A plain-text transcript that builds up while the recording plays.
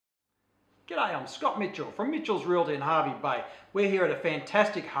G'day, I'm Scott Mitchell from Mitchell's Realty in Hervey Bay. We're here at a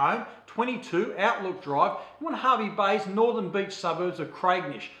fantastic home, 22 Outlook Drive, in one of Hervey Bay's northern beach suburbs of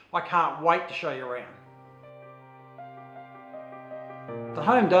Craignish. I can't wait to show you around. The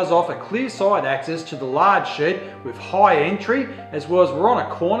home does offer clear side access to the large shed with high entry, as well as we're on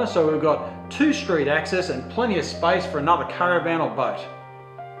a corner, so we've got 2 street access and plenty of space for another caravan or boat.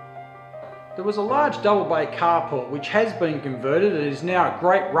 There was a large double bay carport which has been converted and is now a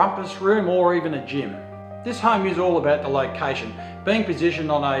great rumpus room or even a gym. This home is all about the location, being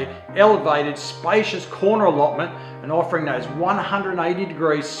positioned on a elevated spacious corner allotment and offering those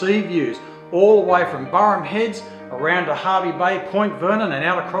 180-degree sea views all the way from Burham Heads around to Hervey Bay, Point Vernon and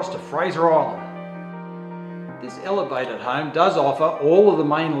out across to Fraser Island. This elevated home does offer all of the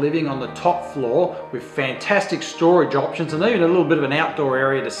main living on the top floor with fantastic storage options and even a little bit of an outdoor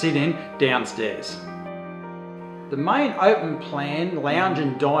area to sit in downstairs. The main open plan lounge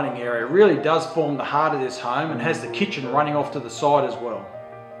and dining area really does form the heart of this home and has the kitchen running off to the side as well.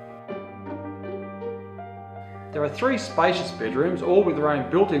 There are 3 spacious bedrooms, all with their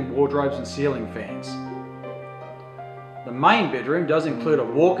own built-in wardrobes and ceiling fans. The main bedroom does include a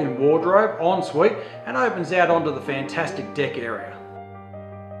walk-in wardrobe, ensuite, and opens out onto the fantastic deck area.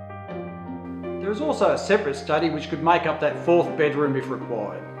 There is also a separate study which could make up that 4th bedroom if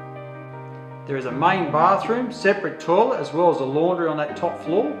required. There is a main bathroom, separate toilet, as well as a laundry on that top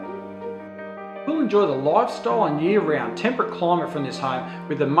floor. You'll enjoy the lifestyle and year-round temperate climate from this home,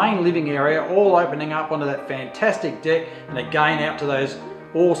 with the main living area all opening up onto that fantastic deck and again out to those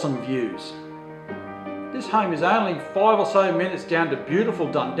awesome views. This home is only 5 or so minutes down to beautiful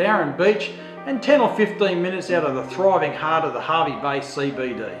Dundarren Beach and 10 or 15 minutes out of the thriving heart of the Hervey Bay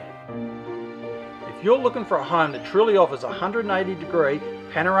CBD. If you're looking for a home that truly offers 180-degree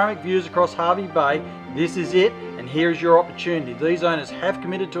panoramic views across Hervey Bay, this is it, and here's your opportunity. These owners have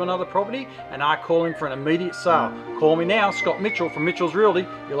committed to another property and are calling for an immediate sale. Call me now, Scott Mitchell from Mitchell's Realty.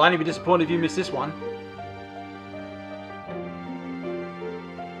 You'll only be disappointed if you miss this one.